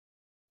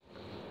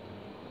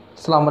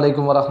அஸ்ஸலாமு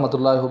அலைக்கும்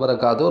வரஹ்மத்துல்லாஹி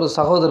வபரகாத்துஹு. ஒரு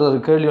சகோதரர் ஒரு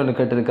கேள்வி ஒன்று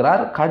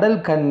கேட்டிருக்கிறார். கடல்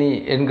கன்னி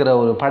என்கிற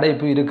ஒரு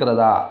படைப்பு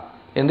இருக்கிறதா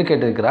என்று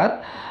கேட்டிருக்கிறார்.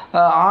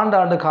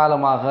 ஆண்டாண்டு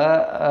காலமாக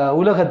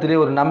உலகத்திலே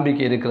ஒரு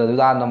நம்பிக்கை இருக்கிறது.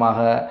 உதாரணமாக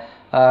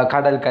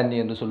கடல் கன்னி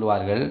என்று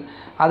சொல்லுவார்கள்,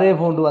 அதே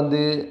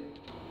போன்று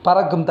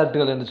பறக்கும்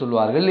தட்டுகள் என்று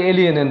சொல்லுவார்கள்,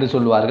 ஏலியன் என்று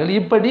சொல்லுவார்கள்.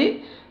 இப்படி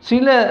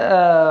சில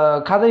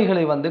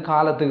கதைகளை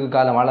காலத்துக்கு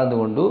காலம் வளர்ந்து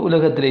கொண்டு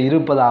உலகத்திலே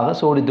இருப்பதாக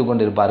சோடித்து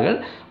கொண்டிருப்பார்கள்.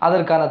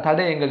 அதற்கான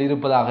தடயங்கள்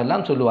இருப்பதாக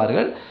எல்லாம்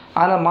சொல்லுவார்கள்.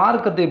 ஆனால்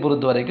மார்க்கத்தை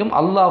பொறுத்த வரைக்கும்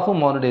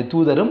அல்லாஹும் அவனுடைய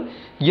தூதரும்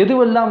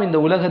எதுவெல்லாம் இந்த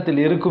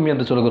உலகத்தில் இருக்கும்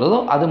என்று சொல்கிறதோ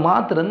அது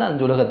மாத்திரம்தான்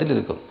அந்த உலகத்தில்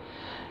இருக்கும்.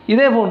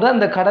 இதே போன்று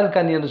அந்த கடல்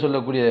கன்னி என்று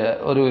சொல்லக்கூடிய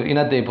ஒரு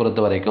இனத்தை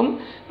பொறுத்த வரைக்கும்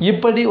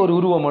இப்படி ஒரு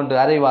உருவம் ஒன்று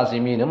அரைவாசி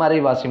மீனும்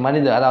அரைவாசி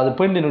மனித, அதாவது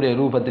பெண்ணினுடைய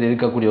ரூபத்தில்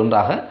இருக்கக்கூடிய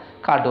ஒன்றாக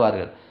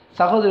காட்டுவார்கள்.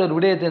 சகோதரர்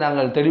விடயத்தை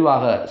நாங்கள்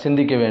தெளிவாக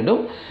சிந்திக்க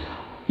வேண்டும்.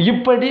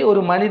 இப்படி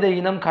ஒரு மனித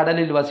இனம்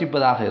கடலில்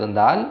வசிப்பதாக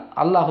இருந்தால்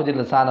அல்லாஹு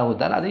ஜல்ல ஷானஹு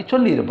தஆலா அதை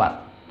சொல்லியிருப்பான்.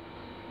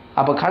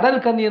 அப்போ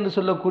கடல் கன்னி என்று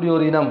சொல்லக்கூடிய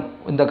ஒரு இனம்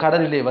இந்த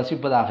கடலிலே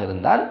வசிப்பதாக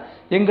இருந்தால்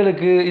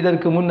எங்களுக்கு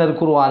இதற்கு முன்னர்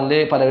குர்ஆனிலே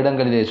பல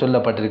இடங்களிலே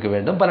சொல்லப்பட்டிருக்க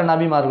வேண்டும், பல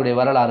நபிமார்களுடைய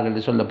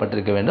வரலாறுகளில்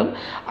சொல்லப்பட்டிருக்க வேண்டும்,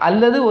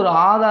 அல்லது ஒரு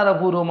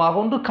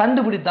ஆதாரபூர்வமாக ஒன்று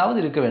கண்டுபிடித்தாவது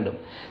இருக்க வேண்டும்.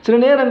 சில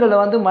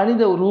நேரங்களில்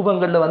மனித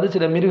ரூபங்களில்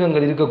சில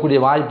மிருகங்கள் இருக்கக்கூடிய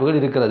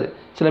வாய்ப்புகள் இருக்கிறது,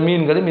 சில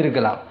மீன்களும்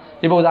இருக்கலாம்.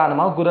 இப்போ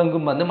உதாரணமாக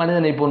குரங்கும்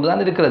மனிதனை போன்று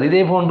தான் இருக்கிறது.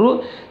 இதே போன்று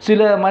சில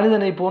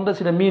மனிதனை போன்ற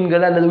சில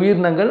மீன்கள் அல்லது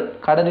உயிரினங்கள்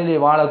கடலிலே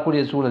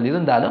வாழக்கூடிய சூழல்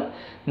இருந்தாலும்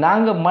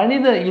நாங்கள்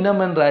மனித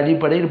இனம் என்ற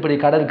அடிப்படையில் இப்படி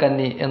கடல்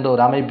கன்னி என்ற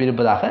ஒரு அமைப்பு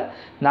இருப்பதாக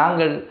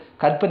நாங்கள்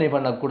கற்பனை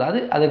பண்ணக்கூடாது.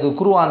 அதுக்கு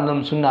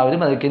குர்ஆனிலும்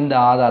சுன்னாவிலும் அதுக்கு எந்த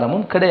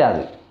ஆதாரமும்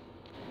கிடையாது.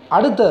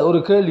 அடுத்த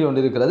ஒரு கேள்வி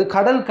ஒன்று இருக்கிறது.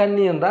 கடல்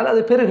கன்னி என்றால்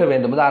அது பெருக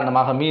வேண்டும்.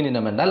 உதாரணமாக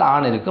மீனினம் என்றால்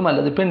ஆண் இருக்கும்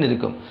அல்லது பெண்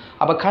இருக்கும்.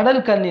 அப்போ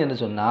கடல் கன்னி என்று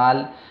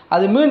சொன்னால்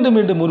அது மீண்டும்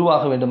மீண்டும்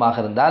உருவாக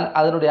வேண்டுமாக இருந்தால்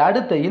அதனுடைய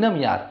அடுத்த இனம்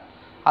யார்,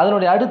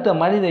 அதனுடைய அடுத்த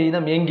மனித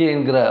இனம் எங்கே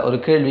என்கிற ஒரு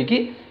கேள்விக்கு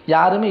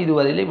யாருமே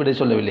இதுவரையிலே விடை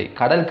சொல்லவில்லை.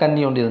 கடல்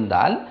கன்னி ஒன்று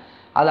இருந்தால்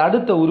அது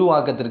அடுத்த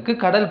உருவாக்கத்திற்கு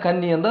கடல்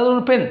கன்னி என்றால்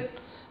ஒரு பெண்.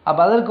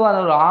 அப்போ அதற்கான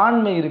ஒரு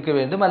ஆண்மை இருக்க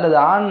வேண்டும், அல்லது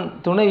ஆண்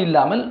துணை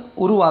இல்லாமல்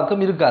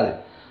உருவாக்கம் இருக்காது.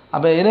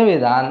 அப்போ எனவே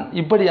தான்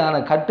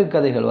இப்படியான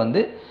கட்டுக்கதைகள்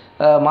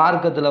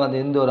மார்க்கத்தில்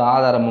எந்த ஒரு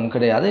ஆதாரமும்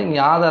கிடையாது.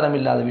 இங்கே ஆதாரம்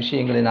இல்லாத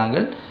விஷயங்களை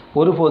நாங்கள்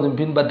ஒருபோதும்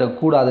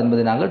பின்பற்றக்கூடாது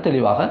என்பதை நாங்கள்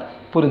தெளிவாக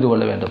புரிந்து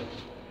கொள்ள வேண்டும்.